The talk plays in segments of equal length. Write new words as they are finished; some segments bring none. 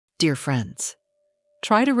Dear friends,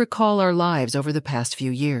 try to recall our lives over the past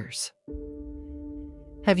few years.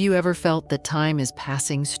 Have you ever felt that time is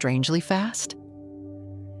passing strangely fast?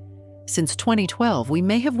 Since 2012, we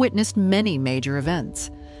may have witnessed many major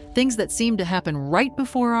events, things that seem to happen right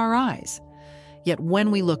before our eyes. Yet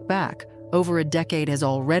when we look back, over a decade has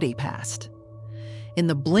already passed. In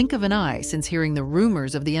the blink of an eye since hearing the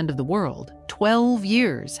rumors of the end of the world, 12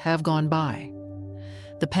 years have gone by.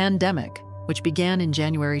 The pandemic, which began in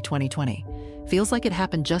January 2020, feels like it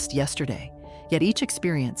happened just yesterday, yet each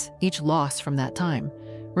experience, each loss from that time,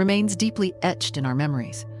 remains deeply etched in our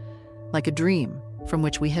memories, like a dream from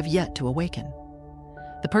which we have yet to awaken.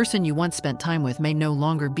 The person you once spent time with may no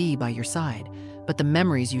longer be by your side, but the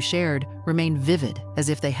memories you shared remain vivid as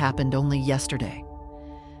if they happened only yesterday.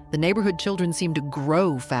 The neighborhood children seem to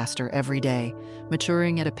grow faster every day,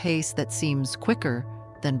 maturing at a pace that seems quicker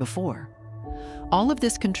than before. All of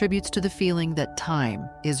this contributes to the feeling that time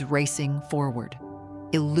is racing forward,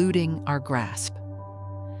 eluding our grasp.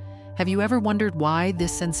 Have you ever wondered why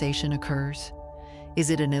this sensation occurs? Is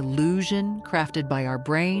it an illusion crafted by our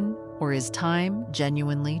brain, or is time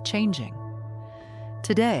genuinely changing?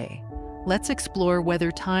 Today, let's explore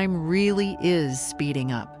whether time really is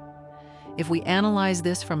speeding up. If we analyze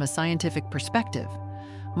this from a scientific perspective,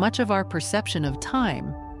 much of our perception of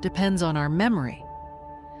time depends on our memory.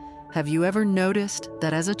 Have you ever noticed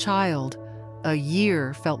that as a child, a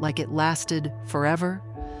year felt like it lasted forever,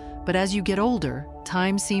 but as you get older,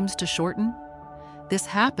 time seems to shorten? This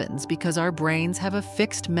happens because our brains have a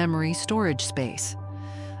fixed memory storage space.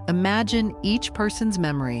 Imagine each person's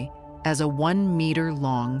memory as a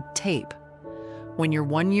 1-meter-long tape. When you're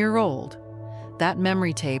 1 year old, that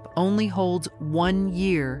memory tape only holds 1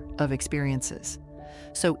 year of experiences.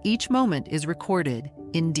 So each moment is recorded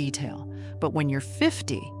in detail. But when you're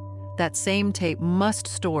 50, that same tape must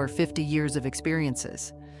store 50 years of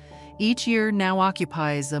experiences. Each year now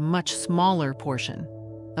occupies a much smaller portion,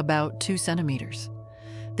 about 2 centimeters.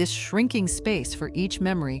 This shrinking space for each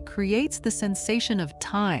memory creates the sensation of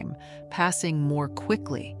time passing more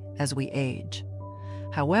quickly as we age.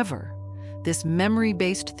 However, this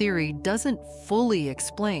memory-based theory doesn't fully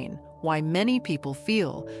explain why many people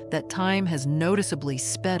feel that time has noticeably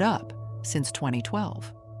sped up since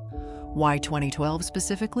 2012. Why 2012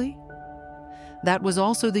 specifically? That was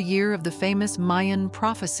also the year of the famous Mayan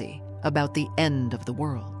prophecy about the end of the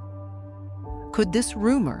world. Could this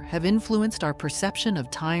rumor have influenced our perception of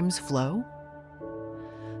time's flow?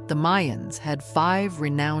 The Mayans had 5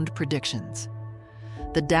 renowned predictions: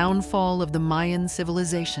 the downfall of the Mayan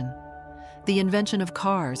civilization, the invention of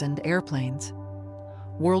cars and airplanes,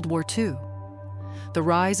 World War II, the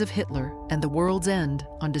rise of Hitler, and the world's end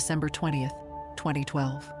on December 20th,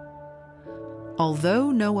 2012. Although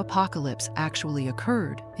no apocalypse actually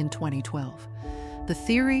occurred in 2012, the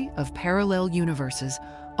theory of parallel universes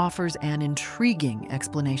offers an intriguing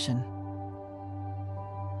explanation.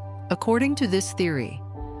 According to this theory,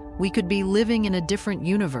 we could be living in a different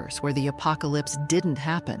universe where the apocalypse didn't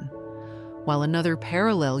happen, while another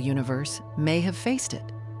parallel universe may have faced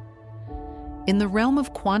it. In the realm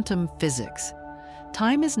of quantum physics,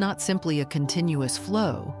 time is not simply a continuous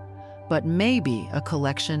flow, but maybe a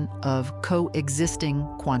collection of coexisting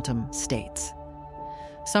quantum states.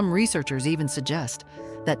 Some researchers even suggest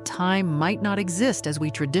that time might not exist as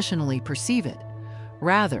we traditionally perceive it.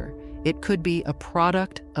 Rather, it could be a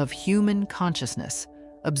product of human consciousness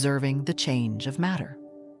observing the change of matter.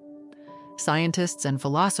 Scientists and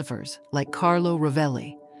philosophers like Carlo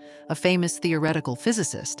Rovelli, a famous theoretical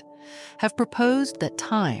physicist, have proposed that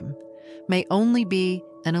time may only be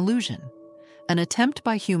an illusion, an attempt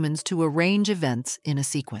by humans to arrange events in a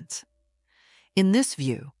sequence. In this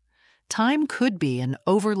view, time could be an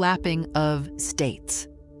overlapping of states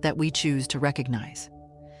that we choose to recognize.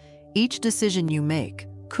 Each decision you make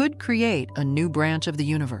could create a new branch of the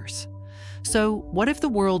universe. So, what if the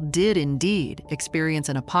world did indeed experience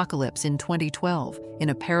an apocalypse in 2012 in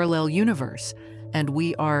a parallel universe, and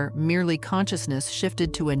we are merely consciousness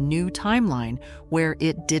shifted to a new timeline where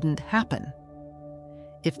it didn't happen?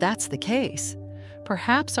 If that's the case,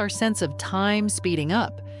 perhaps our sense of time speeding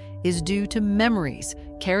up is due to memories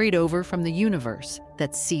carried over from the universe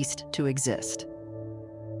that ceased to exist.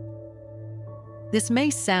 This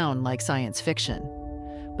may sound like science fiction,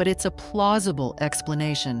 but it's a plausible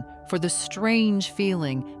explanation for the strange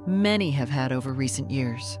feeling many have had over recent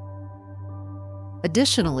years.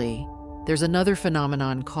 Additionally, there's another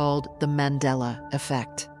phenomenon called the Mandela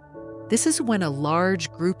effect. This is when a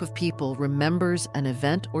large group of people remembers an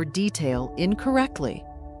event or detail incorrectly,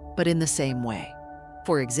 but in the same way.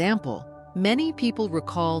 For example, many people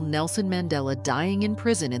recall Nelson Mandela dying in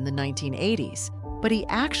prison in the 1980s, but he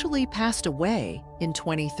actually passed away in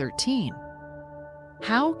 2013.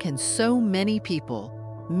 How can so many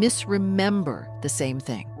people misremember the same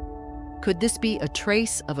thing? Could this be a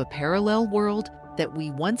trace of a parallel world that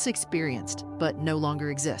we once experienced but no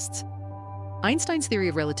longer exists? Einstein's theory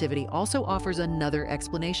of relativity also offers another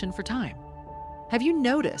explanation for time. Have you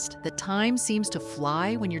noticed that time seems to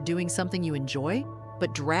fly when you're doing something you enjoy,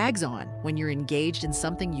 but drags on when you're engaged in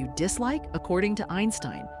something you dislike? According to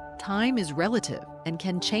Einstein, time is relative and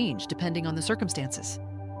can change depending on the circumstances.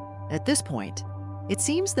 At this point, it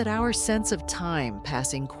seems that our sense of time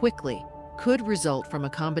passing quickly could result from a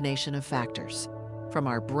combination of factors, from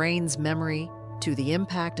our brain's memory to the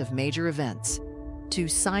impact of major events, to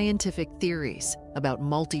scientific theories about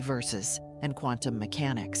multiverses and quantum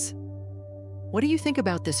mechanics. What do you think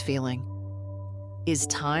about this feeling? Is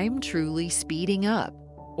time truly speeding up,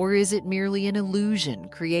 or is it merely an illusion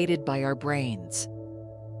created by our brains?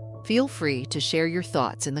 Feel free to share your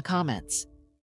thoughts in the comments.